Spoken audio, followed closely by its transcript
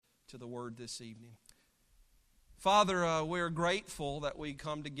to the Word this evening. Father, we're grateful that we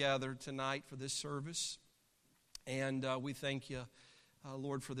come together tonight for this service. And we thank you,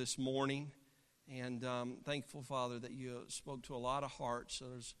 Lord, for this morning. And thankful, Father, that you spoke to a lot of hearts.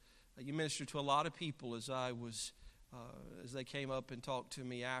 You ministered to a lot of people as they came up and talked to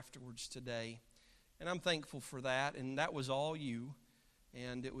me afterwards today. And I'm thankful for that. And that was all you.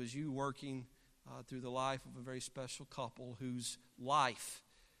 And it was you working through the life of a very special couple whose life,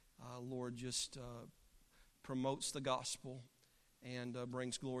 Lord, just promotes the gospel and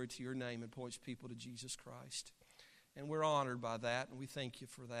brings glory to your name and points people to Jesus Christ. And we're honored by that, and we thank you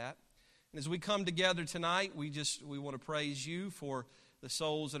for that. And as we come together tonight, we want to praise you for the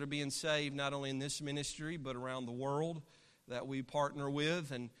souls that are being saved, not only in this ministry, but around the world that we partner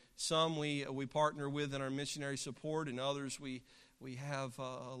with. And some we partner with in our missionary support, and others we have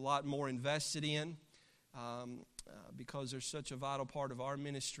a lot more invested in because they're such a vital part of our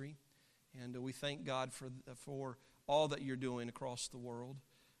ministry. And we thank God for all that you're doing across the world.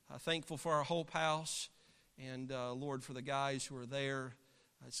 Thankful for our Hope House and, Lord, for the guys who are there.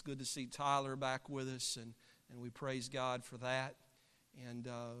 It's good to see Tyler back with us, and we praise God for that. And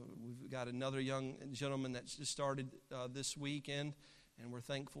we've got another young gentleman that's just started this weekend, and we're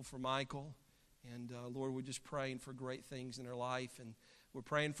thankful for Michael. And, Lord, we're just praying for great things in their life. And we're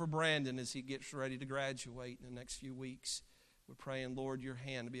praying for Brandon as he gets ready to graduate in the next few weeks. We're praying, Lord, your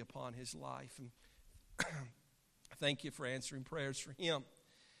hand to be upon his life. And thank you for answering prayers for him.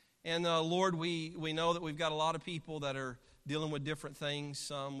 And, Lord, we know that we've got a lot of people that are dealing with different things,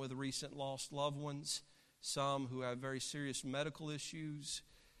 some with recent lost loved ones, some who have very serious medical issues,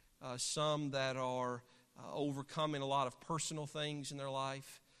 some that are overcoming a lot of personal things in their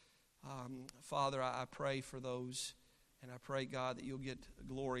life. Father, I pray for those, and I pray, God, that you'll get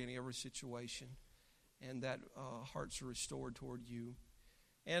glory in every situation, and that hearts are restored toward you.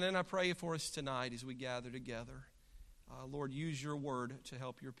 And then I pray for us tonight as we gather together. Lord, use your word to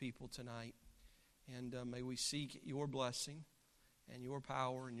help your people tonight. And may we seek your blessing and your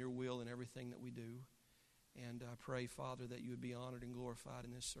power and your will in everything that we do. And I pray, Father, that you would be honored and glorified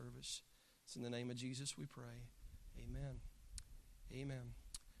in this service. It's in the name of Jesus we pray. Amen. Amen.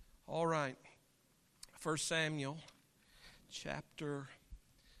 All right. 1 Samuel chapter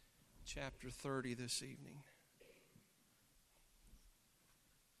 30 this evening.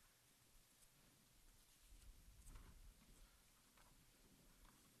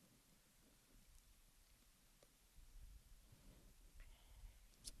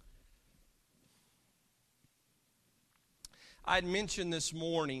 I had mentioned this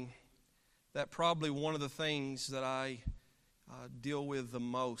morning that probably one of the things that I deal with the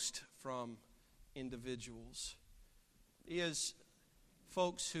most from individuals is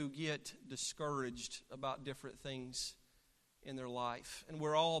folks who get discouraged about different things in their life. And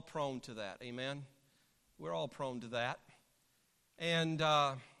we're all prone to that, amen? We're all prone to that. And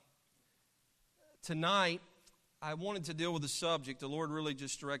tonight, I wanted to deal with the subject. The Lord really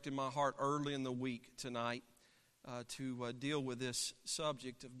just directed my heart early in the week tonight to deal with this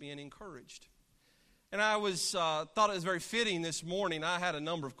subject of being encouraged. And I thought it was very fitting this morning. I had a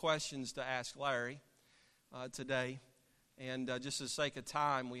number of questions to ask Larry today, and just for the sake of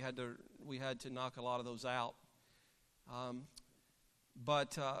time, we had to knock a lot of those out.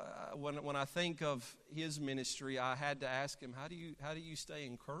 But when I think of his ministry, I had to ask him, how do you stay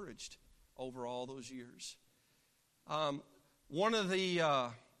encouraged over all those years? One of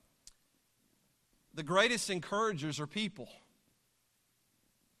the greatest encouragers are people.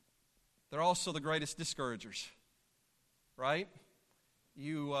 They're also the greatest discouragers, right?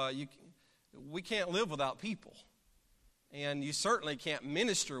 We can't live without people, and you certainly can't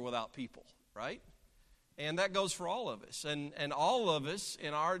minister without people, right? And that goes for all of us. And all of us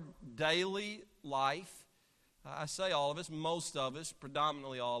in our daily life, I say all of us, most of us,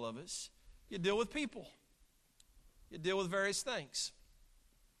 predominantly all of us, you deal with people. You deal with various things.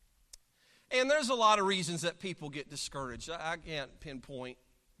 And there's a lot of reasons that people get discouraged. I can't pinpoint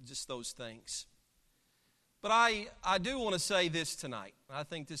just those things. But I do want to say this tonight. I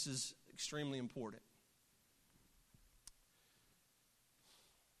think this is extremely important.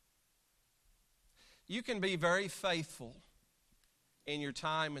 You can be very faithful in your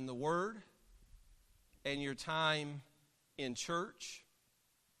time in the Word and your time in church.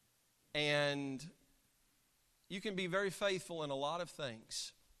 And you can be very faithful in a lot of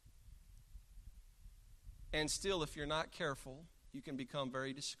things. And still, if you're not careful, you can become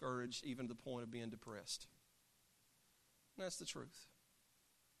very discouraged, even to the point of being depressed. And that's the truth.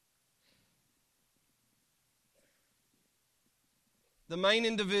 The main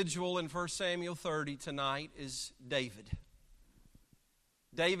individual in 1 Samuel 30 tonight is David.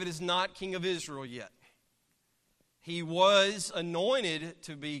 David is not king of Israel yet. He was anointed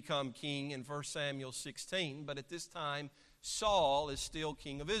to become king in 1 Samuel 16, but at this time, Saul is still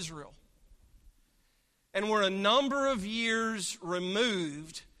king of Israel. And we're a number of years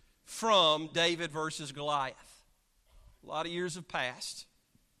removed from David versus Goliath. A lot of years have passed.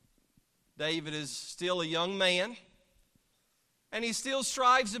 David is still a young man, and he still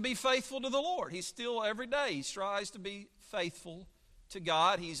strives to be faithful to the Lord. He still, every day, he strives to be faithful to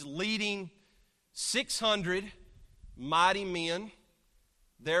God. He's leading 600 mighty men,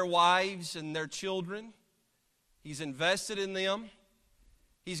 their wives and their children. He's invested in them.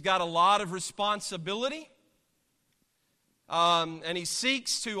 He's got a lot of responsibility. And he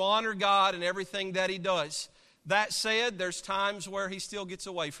seeks to honor God in everything that he does. That said, there's times where he still gets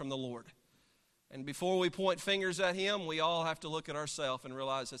away from the Lord. And before we point fingers at him, we all have to look at ourselves and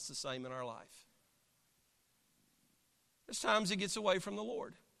realize it's the same in our life. There's times he gets away from the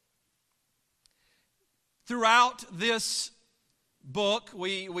Lord. Throughout this book,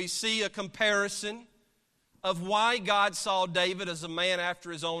 we see a comparison of why God saw David as a man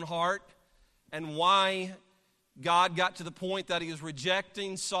after his own heart and why God got to the point that he was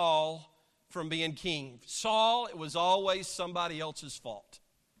rejecting Saul from being king. Saul, it was always somebody else's fault.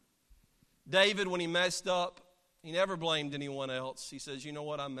 David, when he messed up, he never blamed anyone else. He says, you know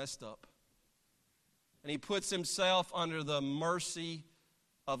what, I messed up. And he puts himself under the mercy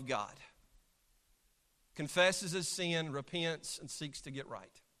of God. Confesses his sin, repents, and seeks to get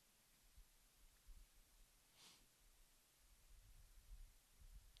right.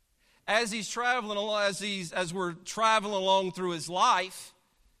 As he's traveling along, as we're traveling along through his life,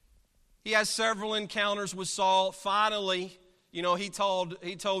 he has several encounters with Saul. Finally, he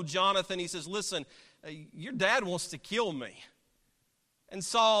told Jonathan, he says, listen, your dad wants to kill me. And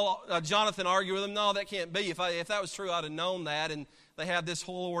Jonathan argued with him, no, that can't be. If that was true, I'd have known that. And they had this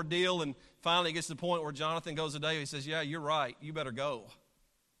whole ordeal, and finally it gets to the point where Jonathan goes to David, he says, yeah, you're right, you better go.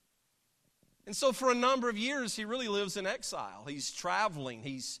 And so for a number of years, he really lives in exile. He's traveling,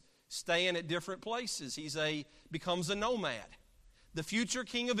 he's staying at different places. Becomes a nomad. The future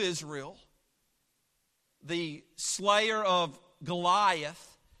king of Israel, the slayer of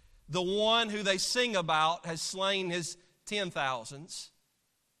Goliath, the one who they sing about has slain his 10,000s.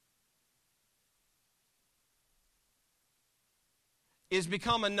 Is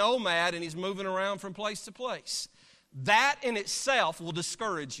become a nomad, and he's moving around from place to place. That in itself will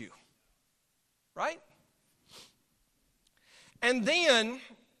discourage you. Right? And then,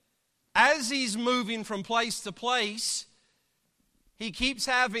 as he's moving from place to place, he keeps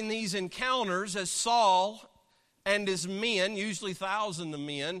having these encounters as Saul and his men, usually thousands of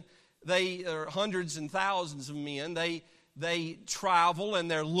men, or hundreds and thousands of men, they travel and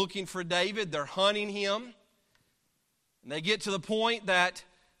they're looking for David, they're hunting him. And they get to the point that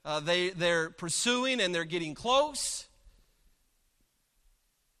they're pursuing and they're getting close.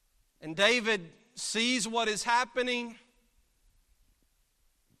 And David sees what is happening,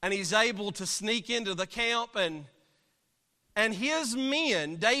 and he's able to sneak into the camp, and his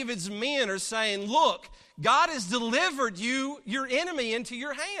men, David's men, are saying, look, God has delivered your enemy into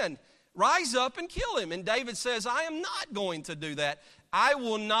your hand. Rise up and kill him. And David says, I am not going to do that. I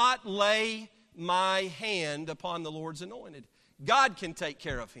will not lay my hand upon the Lord's anointed. God can take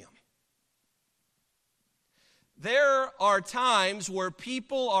care of him. There are times where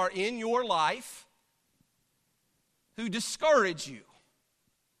people are in your life who discourage you.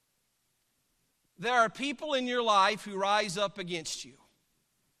 There are people in your life who rise up against you.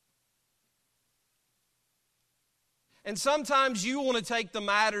 And sometimes you want to take the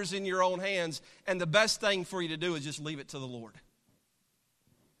matters in your own hands, and the best thing for you to do is just leave it to the Lord.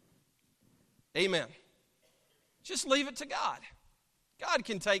 Amen. Just leave it to God. God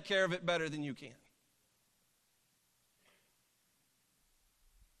can take care of it better than you can.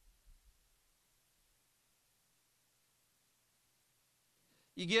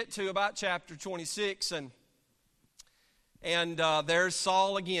 You get to about chapter 26, and there's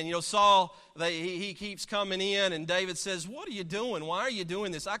Saul again. Saul, he keeps coming in, and David says, what are you doing? Why are you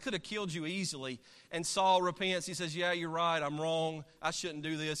doing this? I could have killed you easily. And Saul repents. He says, yeah, you're right. I'm wrong. I shouldn't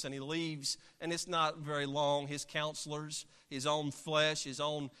do this. And he leaves, and it's not very long. His counselors, his own flesh, his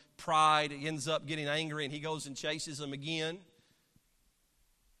own pride, he ends up getting angry, and he goes and chases them again.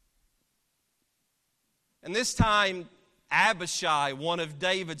 And this time, Abishai, one of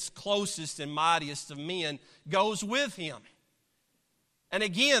David's closest and mightiest of men, goes with him. And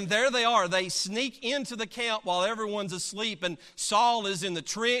again, there they are. They sneak into the camp while everyone's asleep, and Saul is in the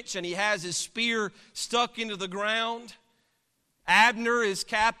trench, and he has his spear stuck into the ground. Abner, his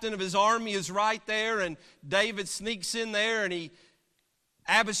captain of his army, is right there, and David sneaks in there, and he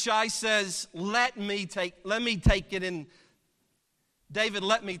Abishai says, let me take it in. David,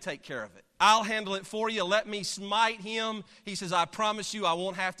 let me take care of it. I'll handle it for you. Let me smite him. He says, I promise you I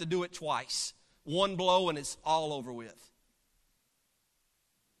won't have to do it twice. One blow and it's all over with.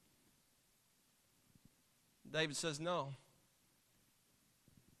 David says, no.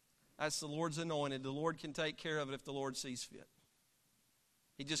 That's the Lord's anointed. The Lord can take care of it if the Lord sees fit.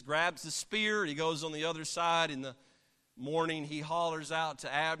 He just grabs the spear. He goes on the other side. In the morning, he hollers out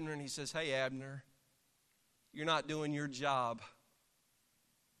to Abner and he says, hey, Abner, you're not doing your job.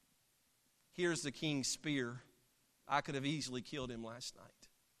 Here's the king's spear. I could have easily killed him last night.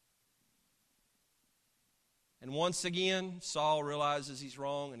 And once again, Saul realizes he's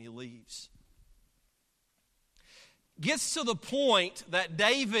wrong and he leaves. Gets to the point that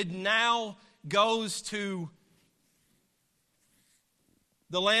David now goes to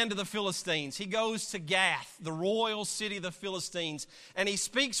the land of the Philistines. He goes to Gath, the royal city of the Philistines, and he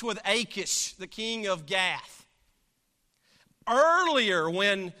speaks with Achish, the king of Gath. Earlier,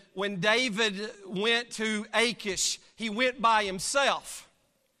 when David went to Achish, he went by himself.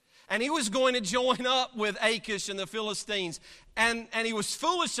 And he was going to join up with Achish and the Philistines. And he was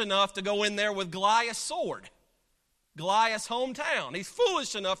foolish enough to go in there with Goliath's sword. Goliath's hometown. He's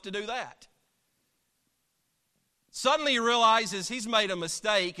foolish enough to do that. Suddenly he realizes he's made a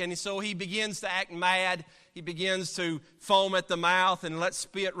mistake, and so he begins to act mad. He begins to foam at the mouth and let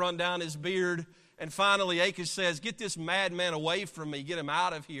spit run down his beard. And finally Achish says, get this madman away from me. Get him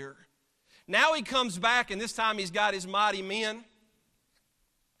out of here. Now he comes back, and this time he's got his mighty men.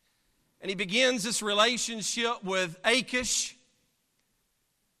 And he begins this relationship with Achish.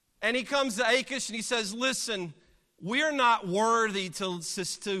 And he comes to Achish and he says, listen, we're not worthy to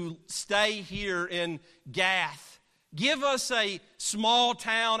stay here in Gath. Give us a small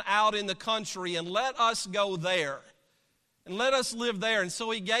town out in the country and let us go there. And let us live there. And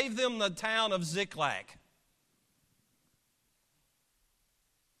so he gave them the town of Ziklag.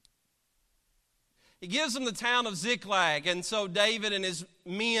 He gives them the town of Ziklag. And so David and his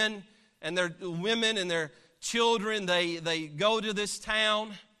men and their women and their children, they go to this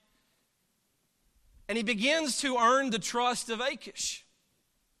town. And he begins to earn the trust of Achish.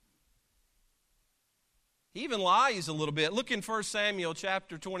 He even lies a little bit. Look in 1 Samuel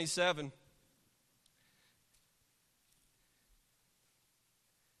chapter 27.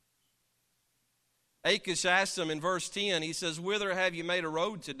 Achish asked him in verse 10, he says, whither have you made a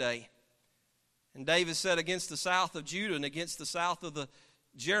road today? And David said, against the south of Judah and against the south of the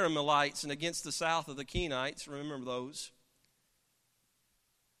Jerahmeelites and against the south of the Kenites. Remember those.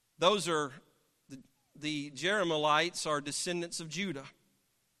 Those are, the Jerahmeelites are descendants of Judah.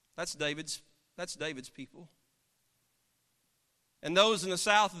 That's David's people. And those in the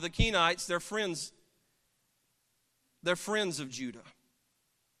south of the Kenites, they're friends of Judah.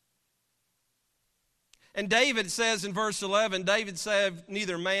 And David says in verse 11, David saved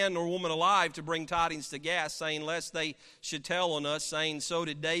neither man nor woman alive to bring tidings to Gath, saying, lest they should tell on us, saying, so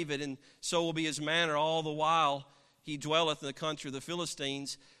did David, and so will be his manner all the while he dwelleth in the country of the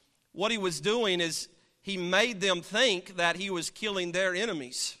Philistines. What he was doing is he made them think that he was killing their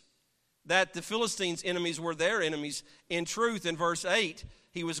enemies, that the Philistines' enemies were their enemies. In truth, in verse 8,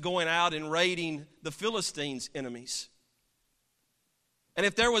 he was going out and raiding the Philistines' enemies. And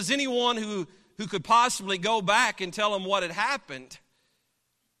if there was anyone who could possibly go back and tell them what had happened,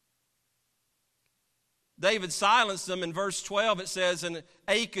 David silenced them. In verse 12 it says, and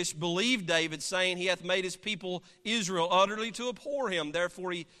Achish believed David, saying, he hath made his people Israel utterly to abhor him,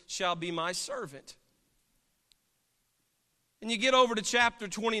 therefore he shall be my servant. And you get over to chapter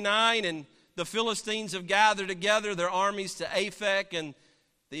 29, and the Philistines have gathered together their armies to Aphek, and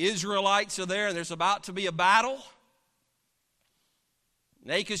the Israelites are there, and there's about to be a battle.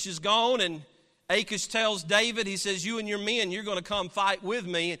 And Achish is gone, and Achish tells David, he says, you and your men, you're going to come fight with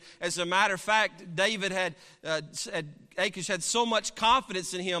me. As a matter of fact, Achish had so much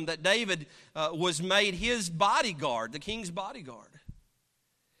confidence in him that David was made his bodyguard, the king's bodyguard.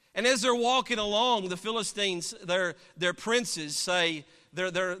 And as they're walking along, the Philistines, their princes say,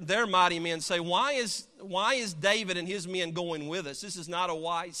 their mighty men say, why is David and his men going with us? This is not a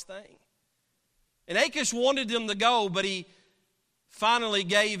wise thing. And Achish wanted them to go, but he finally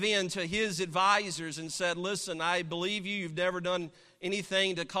gave in to his advisors and said, listen, I believe you. You've never done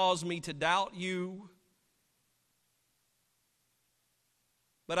anything to cause me to doubt you.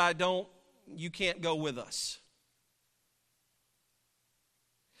 But you can't go with us.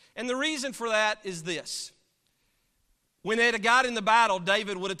 And the reason for that is this. When they had got in the battle,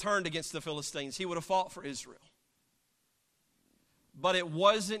 David would have turned against the Philistines. He would have fought for Israel. But it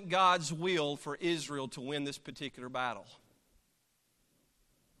wasn't God's will for Israel to win this particular battle.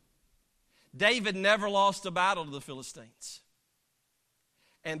 David never lost a battle to the Philistines.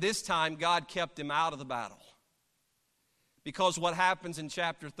 And this time, God kept him out of the battle. Because what happens in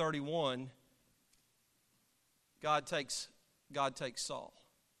chapter 31, God takes Saul.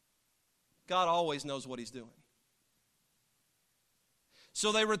 God always knows what he's doing.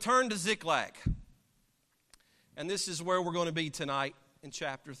 So they return to Ziklag. And this is where we're going to be tonight in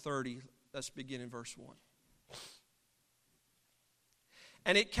chapter 30. Let's begin in verse 1.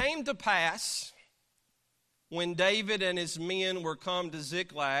 And it came to pass, when David and his men were come to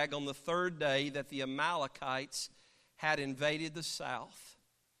Ziklag on the third day, that the Amalekites had invaded the south,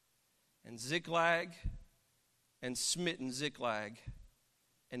 and Ziklag, and smitten Ziklag,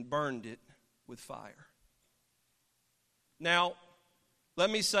 and burned it with fire. Now, let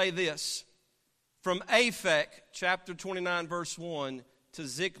me say this. From Aphek, chapter 29, verse 1, to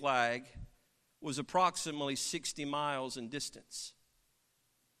Ziklag was approximately 60 miles in distance.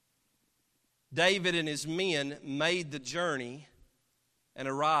 David and his men made the journey and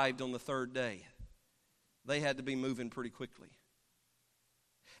arrived on the third day. They had to be moving pretty quickly.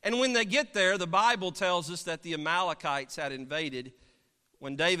 And when they get there, the Bible tells us that the Amalekites had invaded.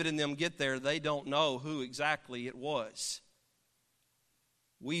 When David and them get there, they don't know who exactly it was.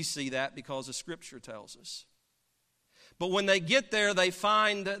 We see that because the Scripture tells us. But when they get there, they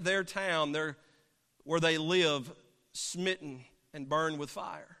find their town, where they live, smitten and burned with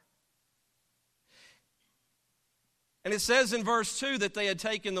fire. And it says in verse 2 that they had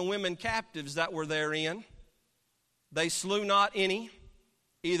taken the women captives that were therein. They slew not any,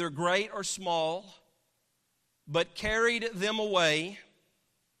 either great or small, but carried them away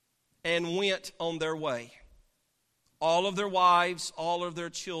and went on their way. All of their wives, all of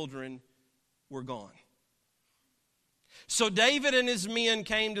their children were gone. So David and his men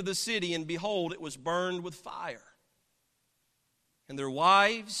came to the city, and behold, it was burned with fire. And their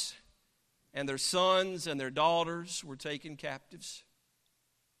wives and their sons and their daughters were taken captives.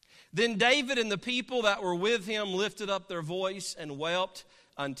 Then David and the people that were with him lifted up their voice and wept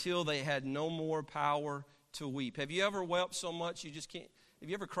until they had no more power to weep. Have you ever wept so much you just can't? Have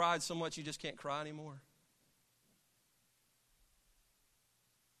you ever cried so much you just can't cry anymore?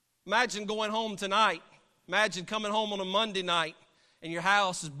 Imagine going home tonight. Imagine coming home on a Monday night and your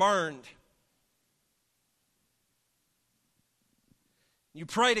house is burned. You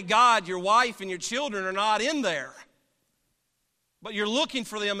pray to God your wife and your children are not in there. But you're looking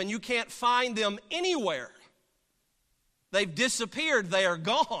for them and you can't find them anywhere. They've disappeared. They are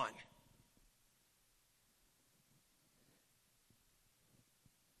gone.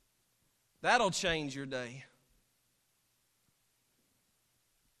 That'll change your day.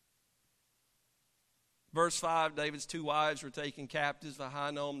 Verse 5, David's two wives were taken captives,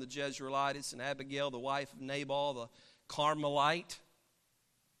 Ahinoam the Jezreelitess and Abigail, the wife of Nabal the Carmelite.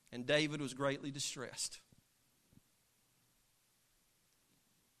 And David was greatly distressed.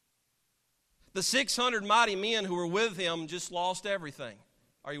 The 600 mighty men who were with him just lost everything.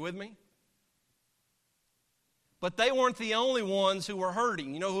 Are you with me? But they weren't the only ones who were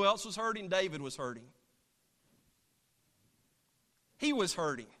hurting. You know who else was hurting? David was hurting. He was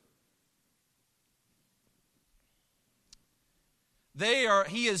hurting.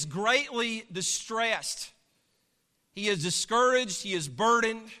 He is greatly distressed. He is discouraged. He is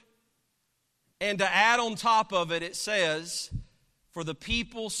burdened. And to add on top of it, it says, for the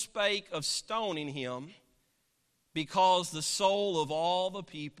people spake of stoning him, because the soul of all the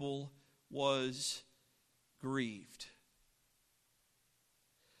people was grieved.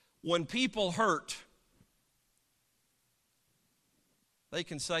 When people hurt, they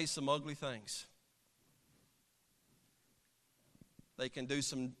can say some ugly things. They can do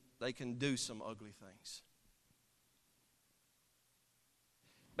some ugly things.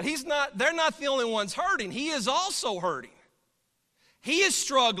 But they're not the only ones hurting. He is also hurting. He is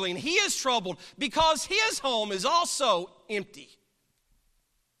struggling. He is troubled because his home is also empty.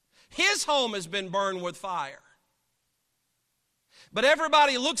 His home has been burned with fire. But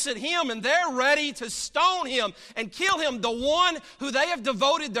everybody looks at him and they're ready to stone him and kill him, the one who they have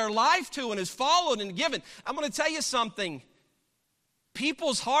devoted their life to and has followed and given. I'm going to tell you something.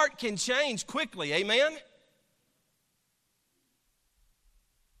 People's heart can change quickly. Amen?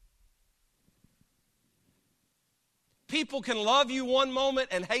 People can love you one moment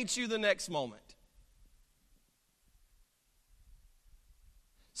and hate you the next moment.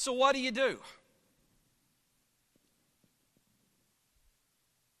 So what do?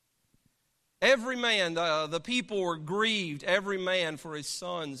 Every man, the people were grieved, every man for his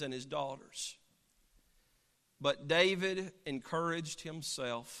sons and his daughters. But David encouraged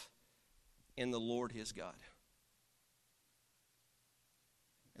himself in the Lord his God.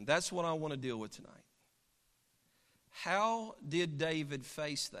 And that's what I want to deal with tonight. How did David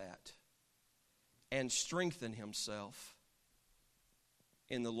face that and strengthen himself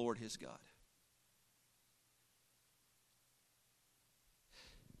in the Lord his God?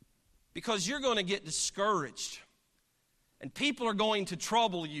 Because you're going to get discouraged. And people are going to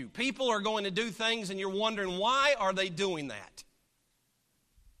trouble you. People are going to do things and you're wondering, why are they doing that?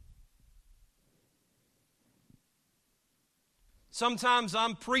 Sometimes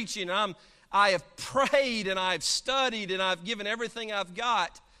I'm preaching and I have prayed and I've studied and I've given everything I've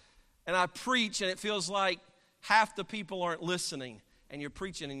got, and I preach and it feels like half the people aren't listening, and you're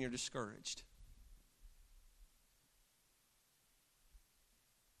preaching and you're discouraged.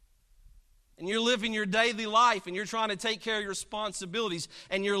 And you're living your daily life and you're trying to take care of your responsibilities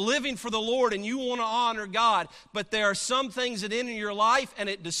and you're living for the Lord and you want to honor God, but there are some things that enter your life and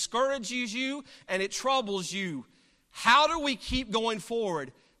it discourages you and it troubles you. How do we keep going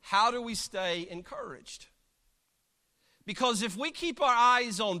forward? How do we stay encouraged? Because if we keep our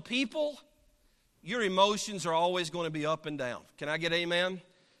eyes on people, your emotions are always going to be up and down. Can I get amen?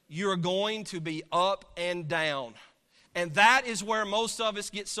 You're going to be up and down. And that is where most of us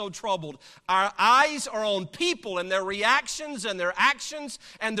get so troubled. Our eyes are on people and their reactions and their actions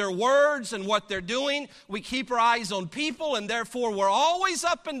and their words and what they're doing. We keep our eyes on people, and therefore we're always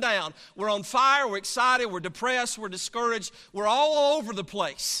up and down. We're on fire, we're excited, we're depressed, we're discouraged. We're all over the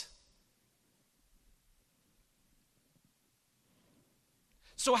place.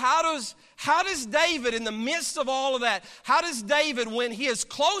 So how does David, in the midst of all of that, how does David, when his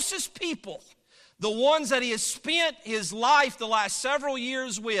closest people, the ones that he has spent his life the last several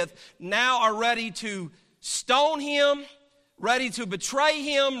years with, now are ready to stone him, ready to betray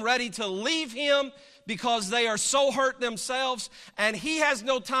him, ready to leave him because they are so hurt themselves, and he has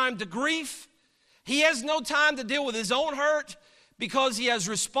no time to grieve. He has no time to deal with his own hurt because he has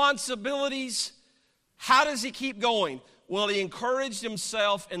responsibilities. How does he keep going? Well, he encouraged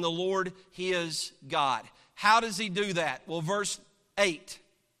himself in the Lord his God. How does he do that? Well, verse 8.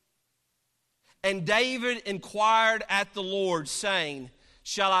 And David inquired at the Lord, saying,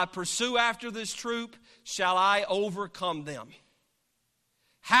 shall I pursue after this troop? Shall I overcome them?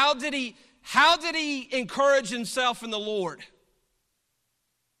 How did he encourage himself in the Lord?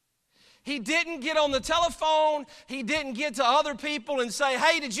 He didn't get on the telephone. He didn't get to other people and say,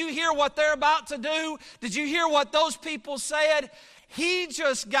 hey, did you hear what they're about to do? Did you hear what those people said? He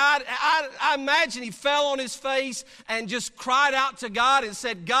just I imagine he fell on his face and just cried out to God and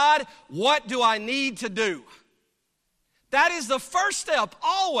said, God, what do I need to do? That is the first step,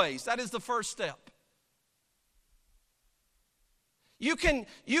 always. That is the first step. You can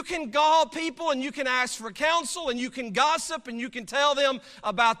call people and you can ask for counsel and you can gossip and you can tell them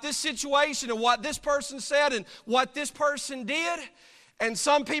about this situation and what this person said and what this person did. And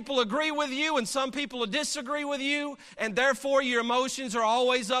some people agree with you and some people disagree with you, and therefore your emotions are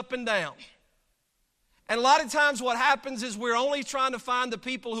always up and down. And a lot of times what happens is we're only trying to find the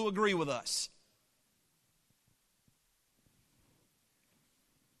people who agree with us.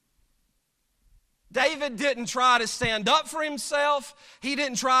 David didn't try to stand up for himself. He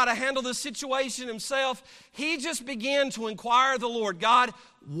didn't try to handle the situation himself. He just began to inquire of the Lord, God,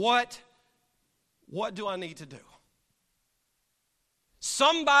 what do I need to do?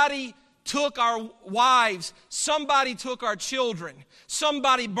 Somebody took our wives. Somebody took our children.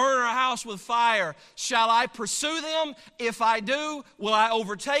 Somebody burned our house with fire. Shall I pursue them? If I do, will I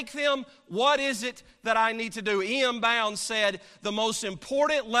overtake them? What is it that I need to do? E.M. Bounds said, the most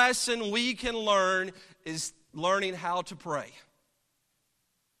important lesson we can learn is learning how to pray.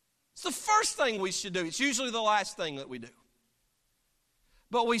 It's the first thing we should do. It's usually the last thing that we do.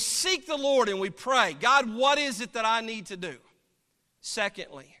 But we seek the Lord and we pray, God, what is it that I need to do?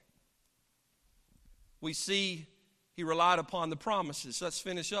 Secondly, we see he relied upon the promises. Let's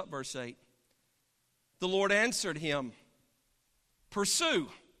finish up verse 8. The Lord answered him, pursue,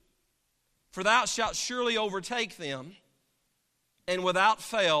 for thou shalt surely overtake them, and without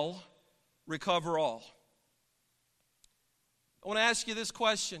fail recover all. I want to ask you this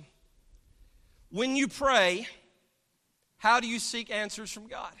question. When you pray, how do you seek answers from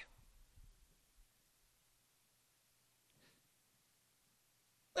God?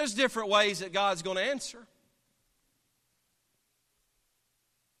 There's different ways that God's going to answer.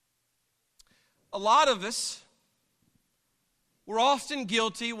 A lot of us, we're often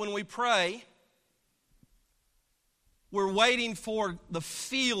guilty when we pray. We're waiting for the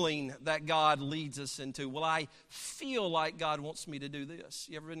feeling that God leads us into. Well, I feel like God wants me to do this.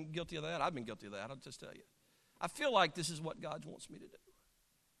 You ever been guilty of that? I've been guilty of that, I'll just tell you. I feel like this is what God wants me to do.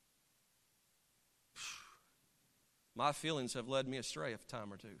 My feelings have led me astray a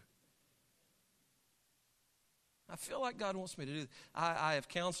time or two. I feel like God wants me to do this. I have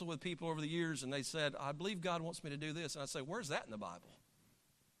counseled with people over the years, and they said, I believe God wants me to do this. And I say, where's that in the Bible?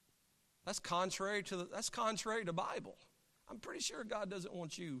 That's contrary to the Bible. I'm pretty sure God doesn't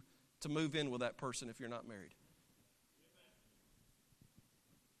want you to move in with that person if you're not married.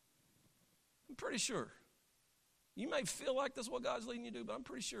 I'm pretty sure. You may feel like that's what God's leading you to do, but I'm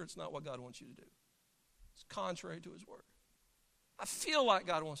pretty sure it's not what God wants you to do. It's contrary to His Word. I feel like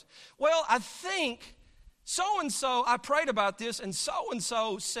God wants. Well, I think so-and-so, I prayed about this, and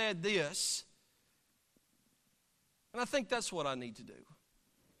so-and-so said this, and I think that's what I need to do.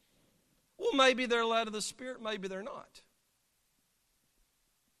 Well, maybe they're led of the Spirit, maybe they're not.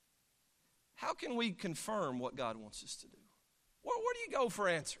 How can we confirm what God wants us to do? Where do you go for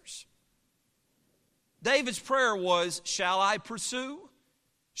answers? David's prayer was, shall I pursue?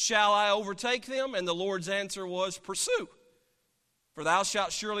 Shall I overtake them? And the Lord's answer was, pursue. For thou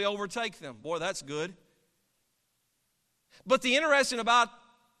shalt surely overtake them. Boy, that's good. But the interesting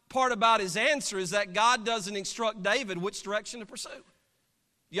part about his answer is that God doesn't instruct David which direction to pursue.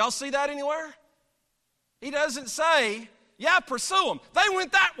 Y'all see that anywhere? He doesn't say, yeah, pursue them. They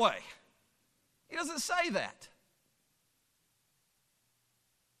went that way. He doesn't say that.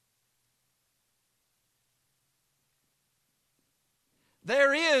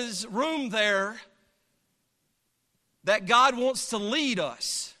 There is room there that God wants to lead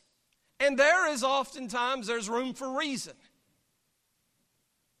us. And there's room for reason.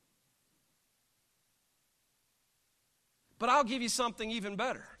 But I'll give you something even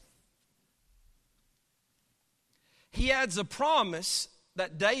better. He adds a promise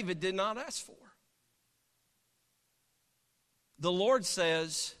that David did not ask for. The Lord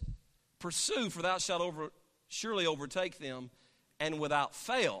says, pursue, for thou shalt surely overtake them, and without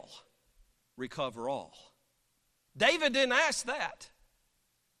fail recover all. David didn't ask that.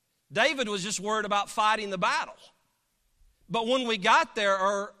 David was just worried about fighting the battle. But when we got there,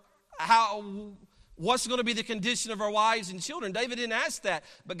 what's going to be the condition of our wives and children? David didn't ask that.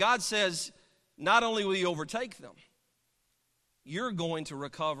 But God says, not only will you overtake them, you're going to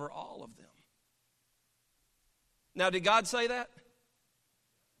recover all of them. Now, did God say that?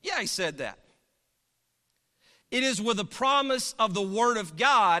 Yeah, He said that. It is with the promise of the Word of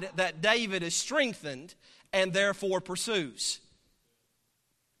God that David is strengthened and therefore pursues.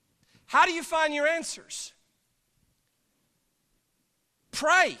 How do you find your answers?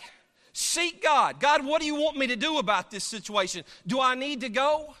 Pray. Seek God. God, what do you want me to do about this situation? Do I need to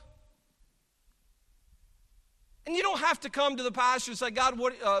go? And you don't have to come to the pastor and say, God,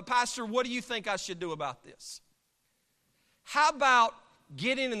 Pastor, what do you think I should do about this? How about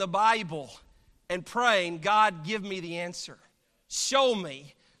getting in the Bible and praying, God, give me the answer. Show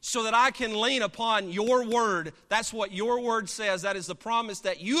me so that I can lean upon your word. That's what your word says. That is the promise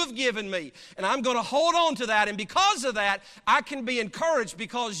that you have given me. And I'm going to hold on to that. And because of that, I can be encouraged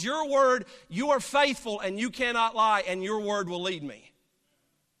because your word, you are faithful and you cannot lie, and your word will lead me.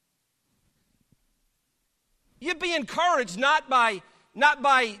 You'd be encouraged not by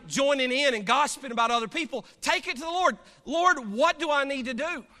joining in and gossiping about other people. Take it to the Lord. Lord, what do I need to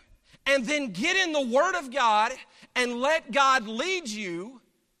do? And then get in the Word of God and let God lead you,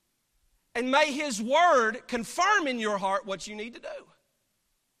 and may His Word confirm in your heart what you need to do.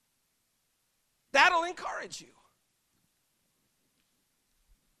 That'll encourage you.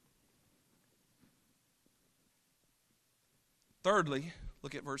 Thirdly,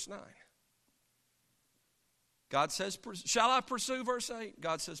 look at verse 9. God says, shall I pursue, verse 8?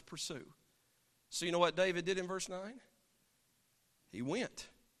 God says, pursue. So you know what David did in verse 9? He went.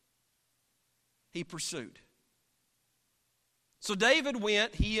 He pursued. So David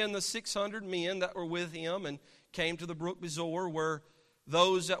went, he and the 600 men that were with him, and came to the brook Besor, where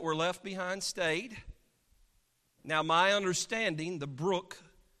those that were left behind stayed. Now my understanding, the brook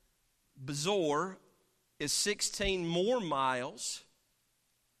Besor is 16 more miles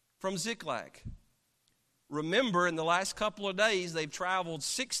from Ziklag. Remember, in the last couple of days, they've traveled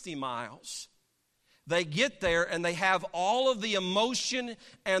 60 miles. They get there and they have all of the emotion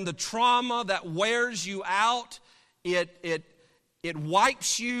and the trauma that wears you out. It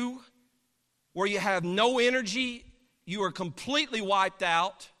wipes you where you have no energy. You are completely wiped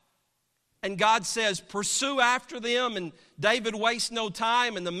out. And God says, pursue after them. And David wastes no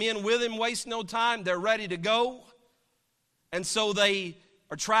time, and the men with him waste no time. They're ready to go. And so they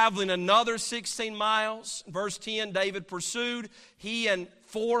are traveling another 16 miles. Verse 10, David pursued, he and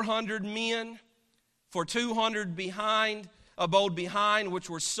 400 men, for 200 abode behind, which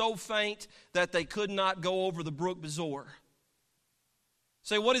were so faint that they could not go over the brook Besor.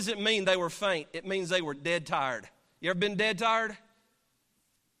 Say, what does it mean they were faint? It means they were dead tired. You ever been dead tired?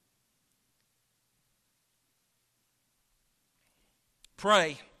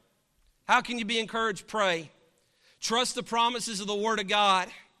 Pray. How can you be encouraged? Pray. Trust the promises of the Word of God,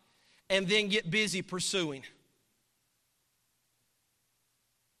 and then get busy pursuing.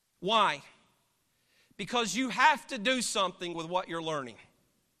 Why? Because you have to do something with what you're learning.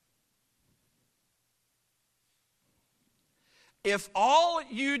 If all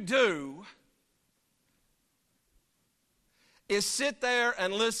you do is sit there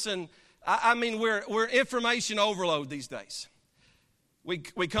and listen, I mean, we're information overload these days. We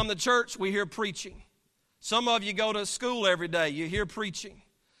come to church, we hear preaching. Some of you go to school every day, you hear preaching.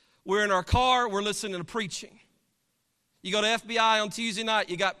 We're in our car, we're listening to preaching. You go to FBI on Tuesday night,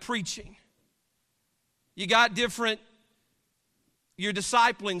 you got preaching. You got different, you're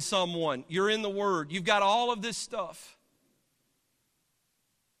discipling someone, you're in the Word. You've got all of this stuff.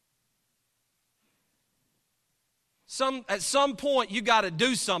 At some point, you got to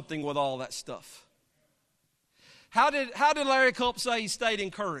do something with all that stuff. How did Larry Culp say he stayed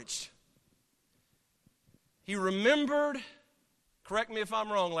encouraged? He remembered, correct me if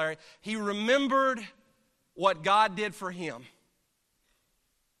I'm wrong, Larry, he remembered what God did for him.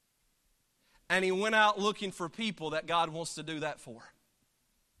 And he went out looking for people that God wants to do that for.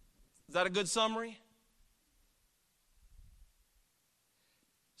 Is that a good summary?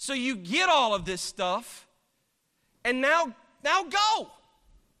 So you get all of this stuff, and now go.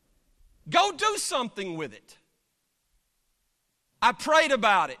 Go do something with it. I prayed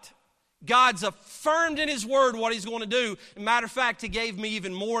about it. God's affirmed in His Word what He's going to do. As a matter of fact, He gave me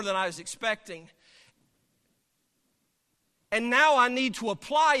even more than I was expecting. And now I need to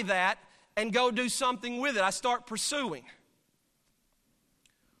apply that and go do something with it. I start pursuing.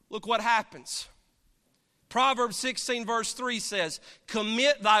 Look what happens. Proverbs 16 verse 3 says,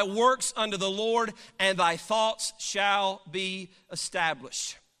 "Commit thy works unto the Lord, and thy thoughts shall be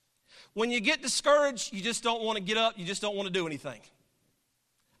established." When you get discouraged, you just don't want to get up, you just don't want to do anything.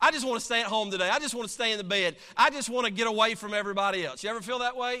 I just want to stay at home today. I just want to stay in the bed. I just want to get away from everybody else. You ever feel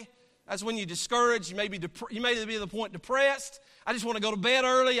that way? That's when you're discouraged. You may be at the point depressed. I just want to go to bed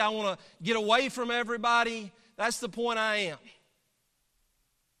early. I want to get away from everybody. That's the point I am.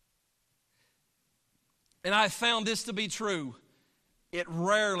 And I found this to be true. It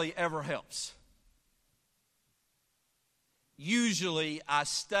rarely ever helps. Usually I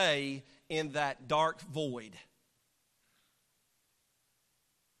stay in that dark void.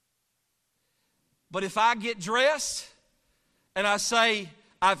 But if I get dressed and I say,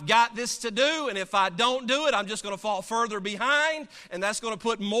 I've got this to do, and if I don't do it, I'm just going to fall further behind, and that's going to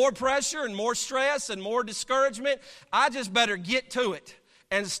put more pressure and more stress and more discouragement, I just better get to it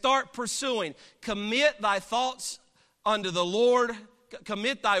and start pursuing. Commit thy thoughts unto the Lord,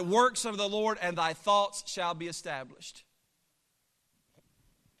 commit thy works unto the Lord, and thy thoughts shall be established.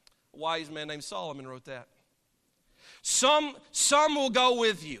 A wise man named Solomon wrote that. Some will go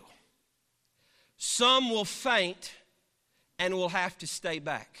with you. Some will faint and will have to stay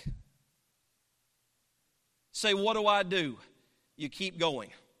back. Say, what do? You keep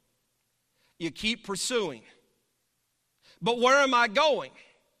going. You keep pursuing. But where am I going?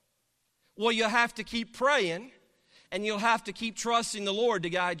 Well, you'll have to keep praying, and you'll have to keep trusting the Lord to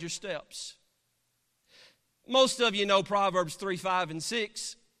guide your steps. Most of you know Proverbs 3, 5, and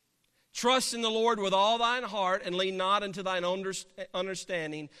 6. Trust in the Lord with all thine heart, and lean not unto thine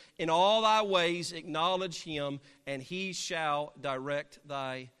understanding. In all thy ways acknowledge Him, and He shall direct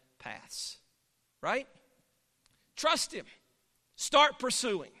thy paths. Right? Trust Him. Start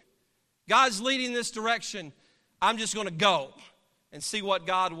pursuing. God's leading this direction. I'm just going to go and see what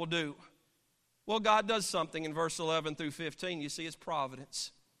God will do. Well, God does something in verse 11 through 15. You see His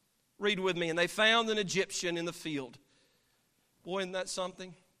providence. Read with me. And they found an Egyptian in the field. Boy, isn't that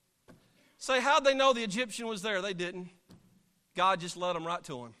something? Say, how'd they know the Egyptian was there? They didn't. God just led them right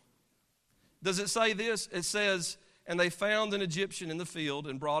to him. Does it say this? It says, and they found an Egyptian in the field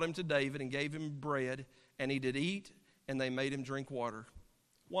and brought him to David and gave him bread, and he did eat, and they made him drink water.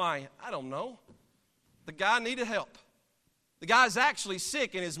 Why? I don't know. The guy needed help. The guy's actually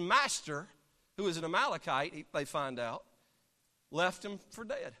sick, and his master, who is an Amalekite, they find out, left him for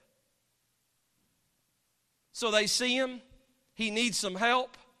dead. So they see him. He needs some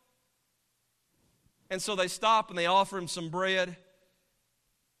help. And so they stop and they offer him some bread.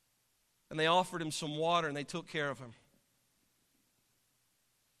 And they offered him some water, and they took care of him.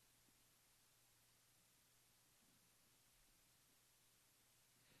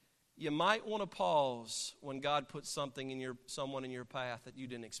 You might want to pause when God puts something in someone in your path that you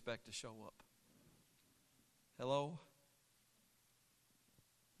didn't expect to show up. Hello?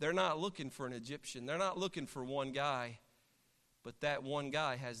 They're not looking for an Egyptian. They're not looking for one guy. But that one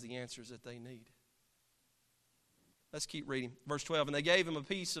guy has the answers that they need. Let's keep reading. Verse 12, and they gave him a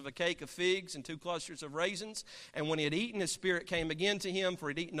piece of a cake of figs and 2 clusters of raisins. And when he had eaten, his spirit came again to him, for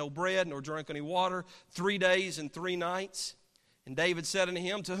he had eaten no bread nor drunk any water 3 days and 3 nights. And David said unto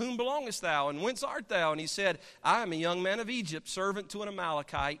him, to whom belongest thou, and whence art thou? And he said, I am a young man of Egypt, servant to an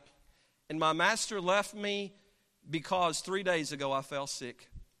Amalekite. And my master left me because 3 days ago I fell sick.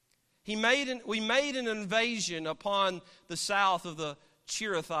 We made an invasion upon the south of the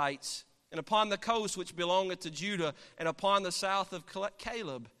Cherethites, and upon the coast which belongeth to Judah, and upon the south of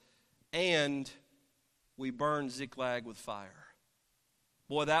Caleb, and we burned Ziklag with fire.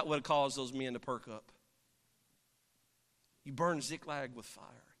 Boy, that would have caused those men to perk up. You burned Ziklag with fire.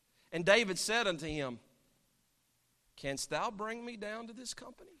 And David said unto him, canst thou bring me down to this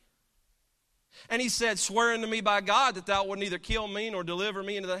company? And he said, swear unto me by God that thou wilt neither kill me nor deliver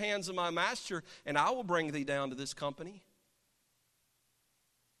me into the hands of my master, and I will bring thee down to this company.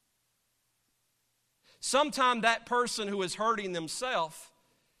 Sometime that person who is hurting themselves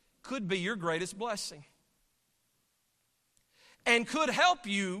could be your greatest blessing and could help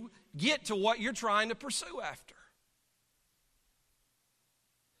you get to what you're trying to pursue after.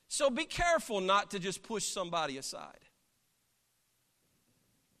 So be careful not to just push somebody aside.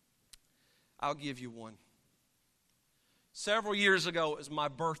 I'll give you one. Several years ago, it was my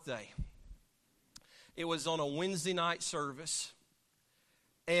birthday. It was on a Wednesday night service.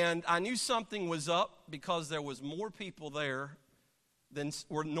 And I knew something was up because there was more people there than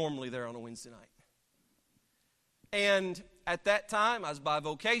were normally there on a Wednesday night. And at that time, I was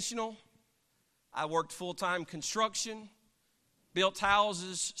bivocational. I worked full-time construction, built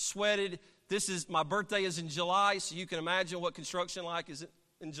houses, sweated. My birthday is in July, so you can imagine what construction like is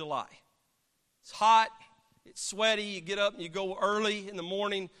in July. It's hot, it's sweaty, you get up and you go early in the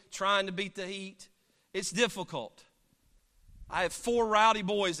morning trying to beat the heat. It's difficult. I have 4 rowdy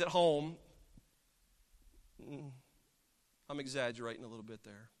boys at home. I'm exaggerating a little bit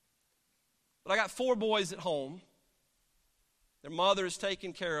there. But I got 4 boys at home. Their mother is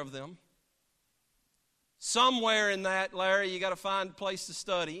taking care of them. Somewhere in that, Larry, you got to find a place to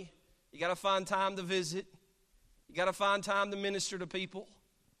study. You got to find time to visit. You got to find time to minister to people.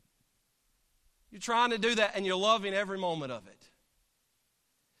 You're trying to do that, and you're loving every moment of it.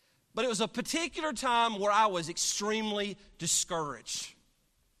 But it was a particular time where I was extremely discouraged.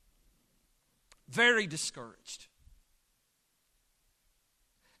 Very discouraged.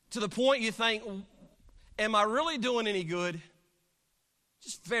 To the point you think, am I really doing any good?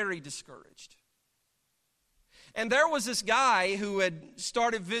 Just very discouraged. And there was this guy who had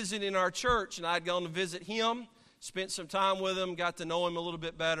started visiting our church, and I'd gone to visit him, spent some time with him, got to know him a little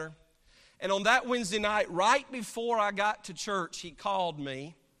bit better. And on that Wednesday night, right before I got to church, he called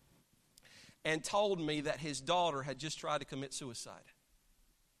me and told me that his daughter had just tried to commit suicide.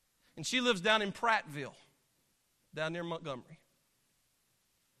 And she lives down in Prattville, down near Montgomery.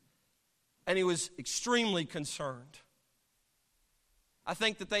 And he was extremely concerned. I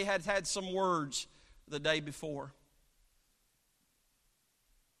think that they had had some words the day before.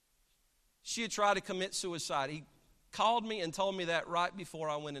 She had tried to commit suicide. He called me and told me that right before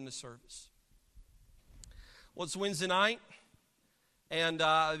I went into service. Well, it's Wednesday night, and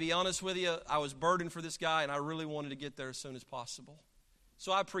to be honest with you, I was burdened for this guy, and I really wanted to get there as soon as possible.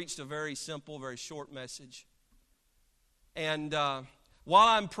 So I preached a very simple, very short message. And while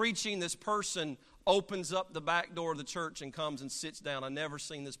I'm preaching, this person opens up the back door of the church and comes and sits down. I've never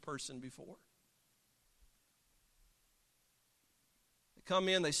seen this person before. They come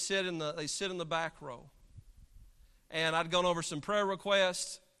in, they sit in the back row. And I'd gone over some prayer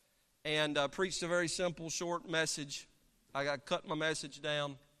requests and preached a very simple, short message. I cut my message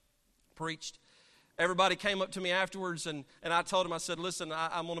down, preached. Everybody came up to me afterwards, and I told them, I said, listen,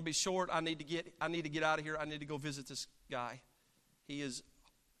 I'm going to be short. I need to get out of here. I need to go visit this guy. He is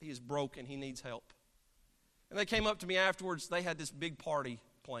broken. He needs help. And they came up to me afterwards. They had this big party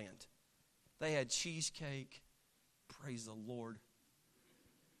planned. They had cheesecake. Praise the Lord.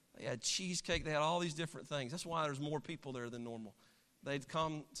 They had cheesecake. They had all these different things. That's why there's more people there than normal. They'd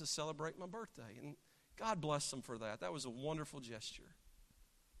come to celebrate my birthday. And God bless them for that. That was a wonderful gesture.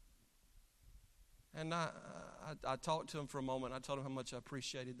 And I talked to them for a moment. I told them how much I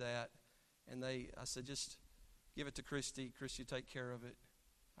appreciated that. And I said, just give it to Christy. Christy, take care of it.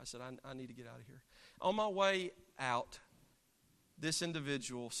 I said, I need to get out of here. On my way out, this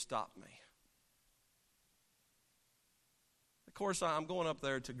individual stopped me. Of course, I'm going up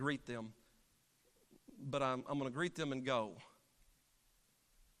there to greet them, but I'm going to greet them and go.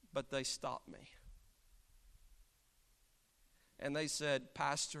 But they stopped me. And they said,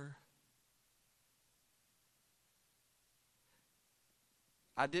 Pastor,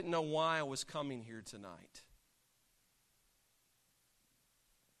 I didn't know why I was coming here tonight.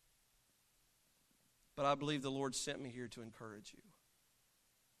 But I believe the Lord sent me here to encourage you.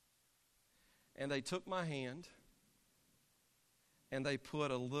 And they took my hand and they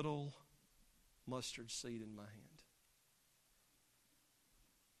put a little mustard seed in my hand.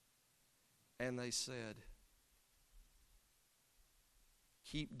 And they said,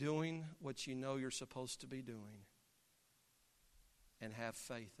 keep doing what you know you're supposed to be doing and have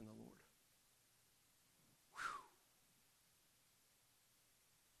faith in the Lord. Whew.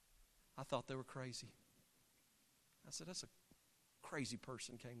 I thought they were crazy. I said, that's a crazy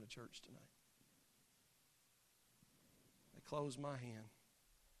person came to church tonight. They closed my hand.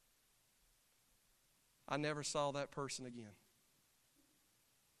 I never saw that person again.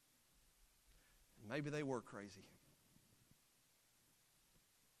 Maybe they were crazy.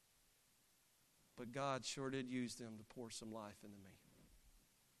 But God sure did use them to pour some life into me.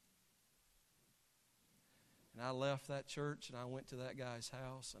 And I left that church and I went to that guy's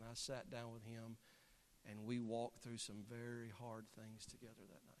house and I sat down with him and we walked through some very hard things together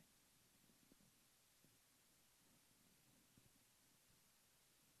that night.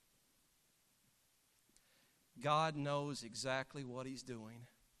 God knows exactly what He's doing.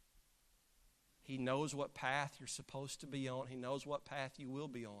 He knows what path you're supposed to be on. He knows what path you will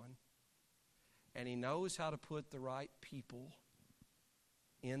be on. And He knows how to put the right people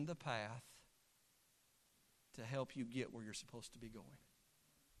in the path to help you get where you're supposed to be going.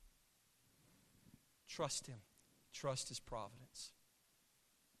 Trust Him. Trust His providence.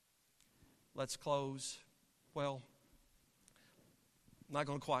 Let's close. Well, I'm not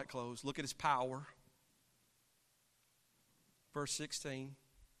going to quite close. Look at His power. Verse 16.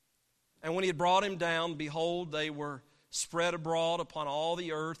 And when He had brought him down, behold, they were spread abroad upon all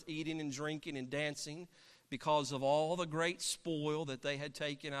the earth, eating and drinking and dancing, because of all the great spoil that they had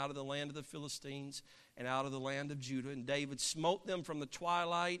taken out of the land of the Philistines and out of the land of Judah. And David smote them from the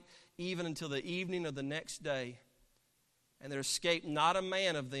twilight even until the evening of the next day. And there escaped not a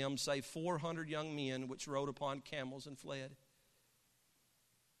man of them, save 400 young men, which rode upon camels and fled.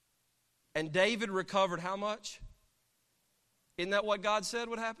 And David recovered how much? Isn't that what God said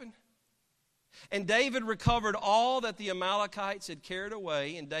would happen? And David recovered all that the Amalekites had carried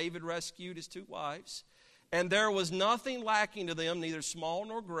away, and David rescued his 2 wives. And there was nothing lacking to them, neither small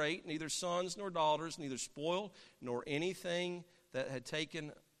nor great, neither sons nor daughters, neither spoil nor anything that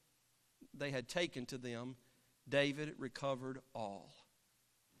they had taken to them. David recovered all.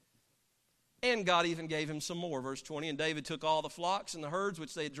 And God even gave him some more. Verse 20, and David took all the flocks and the herds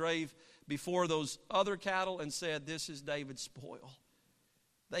which they drave before those other cattle and said, this is David's spoil.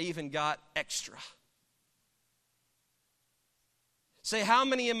 They even got extra. Say, how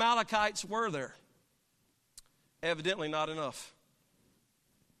many Amalekites were there? Evidently not enough.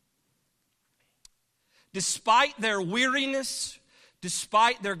 Despite their weariness,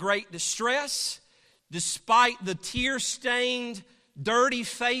 despite their great distress, despite the tear-stained, dirty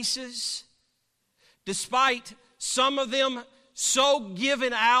faces, despite some of them so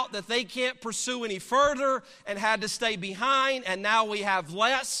given out that they can't pursue any further and had to stay behind, and now we have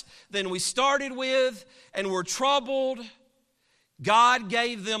less than we started with, and we're troubled. God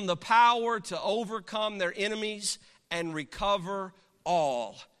gave them the power to overcome their enemies and recover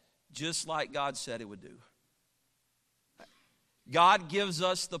all, just like God said He would do. God gives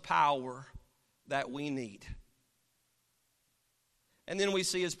us the power that we need. And then we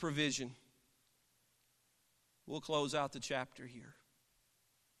see His provision. We'll close out the chapter here.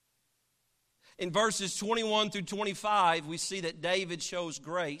 In verses 21 through 25, we see that David shows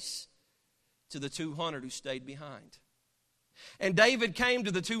grace to the 200 who stayed behind. And David came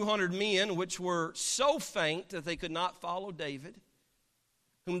to the 200 men, which were so faint that they could not follow David,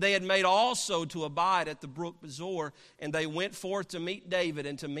 whom they had made also to abide at the brook Bezor. And they went forth to meet David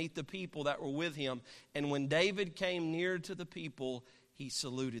and to meet the people that were with him. And when David came near to the people, he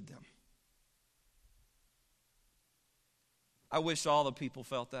saluted them. I wish all the people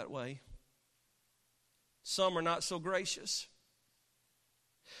felt that way. Some are not so gracious.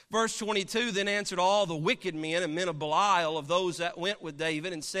 Verse 22, then answered all the wicked men and men of Belial of those that went with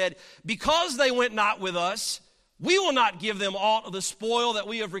David and said, because they went not with us, we will not give them aught of the spoil that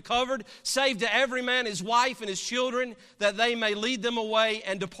we have recovered, save to every man his wife and his children, that they may lead them away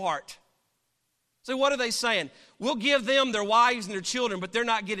and depart. So what are they saying? We'll give them their wives and their children, but they're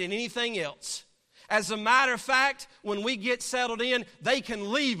not getting anything else. As a matter of fact, when we get settled in, they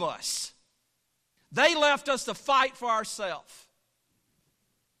can leave us. They left us to fight for ourselves.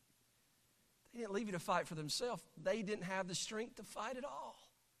 They didn't leave you to fight for themselves. They didn't have the strength to fight at all.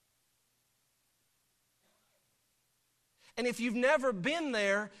 And if you've never been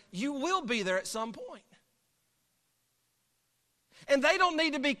there, you will be there at some point. And they don't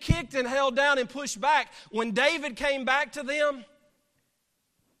need to be kicked and held down and pushed back. When David came back to them,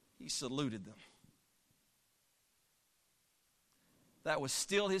 he saluted them. That was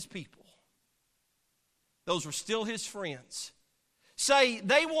still his people. Those were still his friends. Say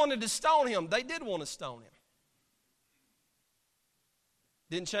they wanted to stone him. They did want to stone him.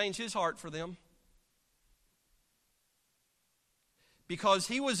 Didn't change his heart for them. Because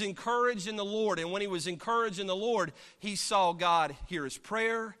he was encouraged in the Lord. And when he was encouraged in the Lord, he saw God hear his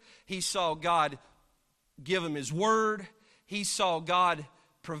prayer. He saw God give him his word. He saw God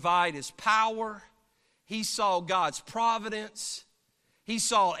provide his power. He saw God's providence. He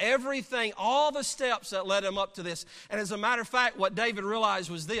saw everything, all the steps that led him up to this. And as a matter of fact, what David realized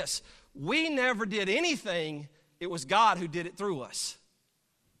was this: we never did anything. It was God who did it through us.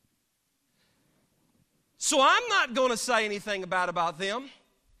 So I'm not going to say anything about them.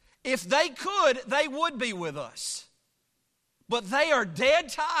 If they could, they would be with us. But they are dead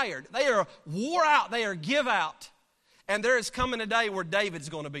tired. They are wore out. They are give out. And there is coming a day where David's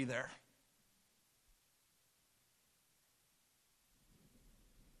going to be there.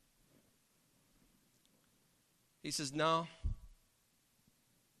 He says, no.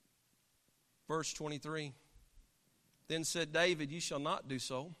 Verse 23. Then said David, you shall not do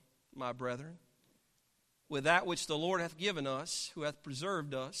so, my brethren. With that which the Lord hath given us, who hath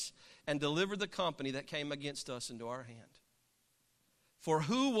preserved us, and delivered the company that came against us into our hand. For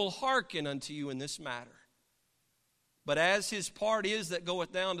who will hearken unto you in this matter? But as his part is that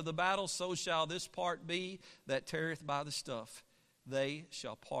goeth down to the battle, so shall this part be that tarrieth by the stuff. They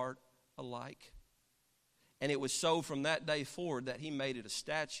shall part alike. And it was so from that day forward that he made it a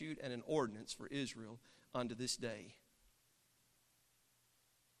statute and an ordinance for Israel unto this day.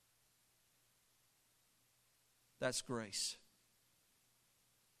 That's grace.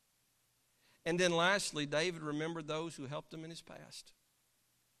 And then lastly, David remembered those who helped him in his past.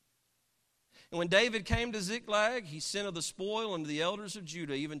 And when David came to Ziklag, he sent of the spoil unto the elders of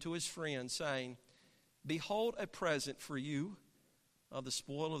Judah, even to his friends, saying, behold a present for you of the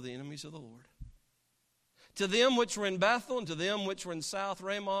spoil of the enemies of the Lord. To them which were in Bethel, and to them which were in South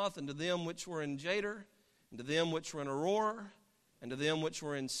Ramoth, and to them which were in Jader, and to them which were in Aurora, and to them which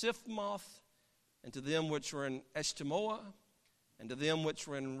were in Siphmoth, and to them which were in Eshtemoa, and to them which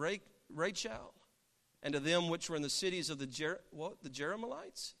were in Rachel, and to them which were in the cities of the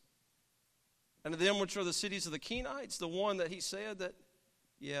Jerahmeelites, and to them which were the cities of the Kenites, the one that he said that,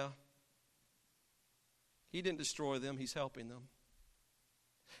 yeah, he didn't destroy them, he's helping them.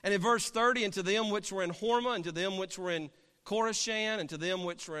 And in verse 30, and to them which were in Hormah, and to them which were in Korashan, and to them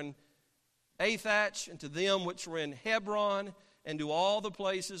which were in Athach, and to them which were in Hebron, and to all the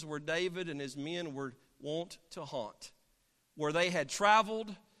places where David and his men were wont to haunt, where they had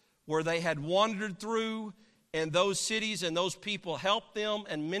traveled, where they had wandered through, and those cities and those people helped them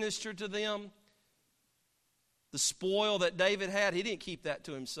and ministered to them. The spoil that David had, he didn't keep that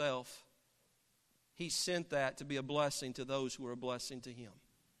to himself. He sent that to be a blessing to those who were a blessing to him.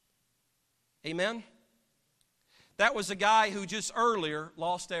 Amen? That was a guy who just earlier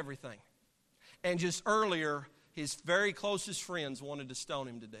lost everything. And just earlier, his very closest friends wanted to stone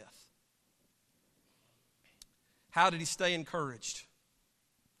him to death. How did he stay encouraged?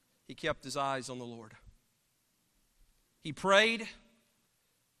 He kept his eyes on the Lord. He prayed.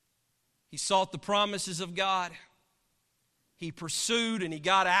 He sought the promises of God. He pursued and he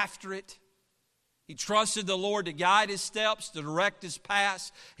got after it. He trusted the Lord to guide his steps, to direct his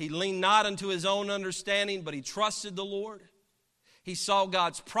paths. He leaned not unto his own understanding, but he trusted the Lord. He saw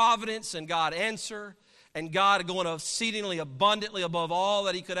God's providence and God answer, and God going exceedingly abundantly above all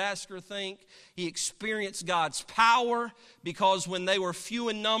that he could ask or think. He experienced God's power because when they were few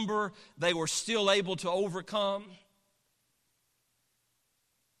in number, they were still able to overcome.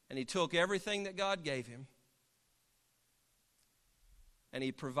 And he took everything that God gave him and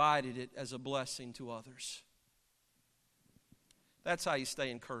he provided it as a blessing to others. That's how you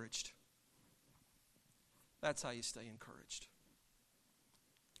stay encouraged. That's how you stay encouraged.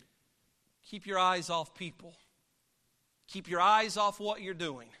 Keep your eyes off people. Keep your eyes off what you're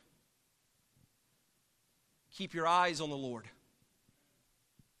doing. Keep your eyes on the Lord.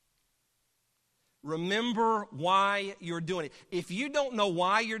 Remember why you're doing it. If you don't know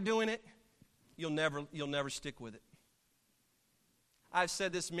why you're doing it, you'll never stick with it. I've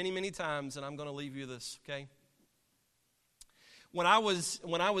said this many, many times, and I'm going to leave you this, okay? When I was,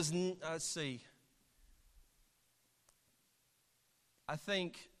 let's see, I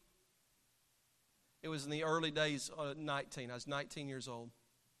think It was in the early days of 19. I was 19 years old.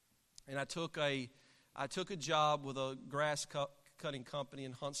 And I took a job with a grass cutting company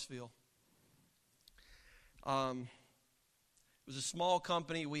in Huntsville. It was a small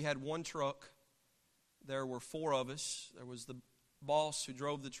company. We had one truck. There were 4 of us. There was the boss who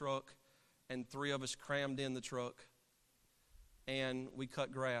drove the truck, and 3 of us crammed in the truck. And we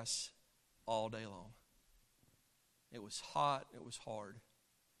cut grass all day long. It was hot. It was hard.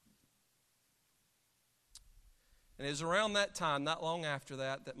 And it was around that time, not long after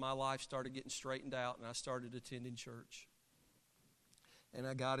that, that my life started getting straightened out, and I started attending church. And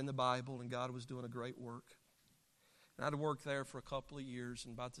I got in the Bible, and God was doing a great work. And I'd worked there for a couple of years,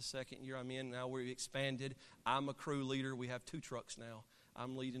 and about the second year I'm in, now we've expanded. I'm a crew leader. We have 2 trucks now.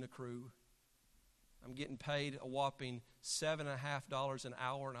 I'm leading a crew. I'm getting paid a whopping $7.50 an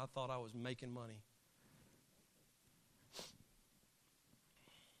hour, and I thought I was making money.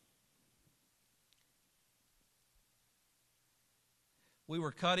 We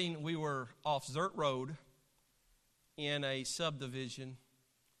were off Zert Road in a subdivision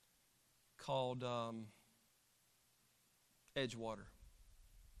called Edgewater.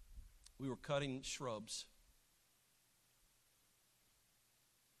 We were cutting shrubs.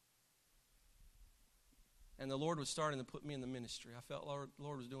 And the Lord was starting to put me in the ministry. I felt the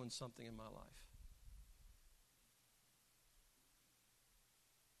Lord was doing something in my life.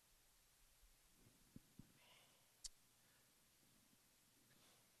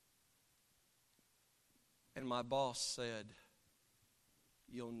 And my boss said,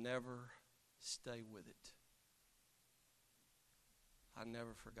 "You'll never stay with it." I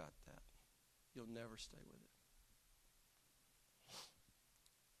never forgot that. You'll never stay with it.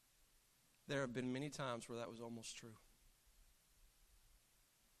 There have been many times where that was almost true.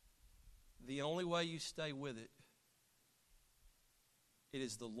 The only way you stay with it, it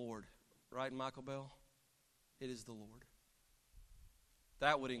is the Lord. Right, Michael Bell? It is the Lord.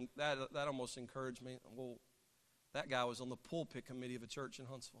 That almost encouraged me. Well, that guy was on the pulpit committee of a church in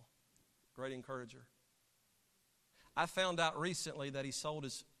Huntsville. Great encourager. I found out recently that he sold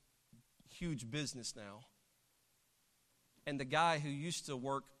his huge business now. And the guy who used to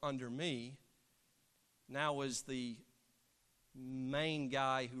work under me now is the main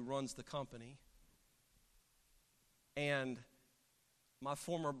guy who runs the company. And my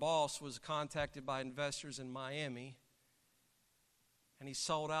former boss was contacted by investors in Miami, and he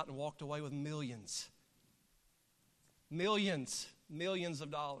sold out and walked away with millions. Millions of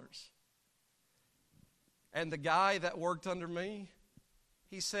dollars. And the guy that worked under me,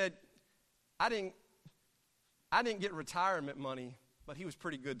 he said, I didn't get retirement money, but he was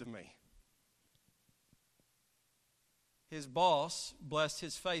pretty good to me. His boss blessed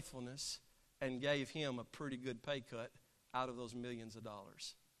his faithfulness and gave him a pretty good pay cut out of those millions of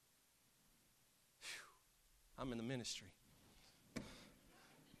dollars. Whew, I'm in the ministry.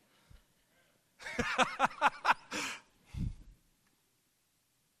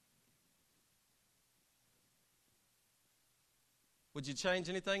 Would you change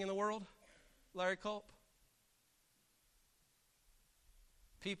anything in the world, Larry Culp?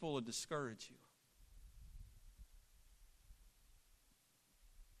 People would discourage you.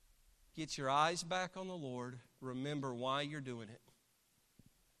 Get your eyes back on the Lord. Remember why you're doing it.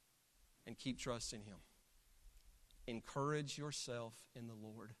 And keep trusting Him. Encourage yourself in the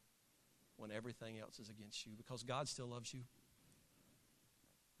Lord when everything else is against you, because God still loves you.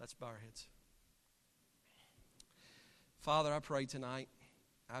 Let's bow our heads. Father, I pray tonight,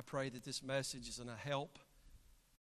 I pray that this message is going to help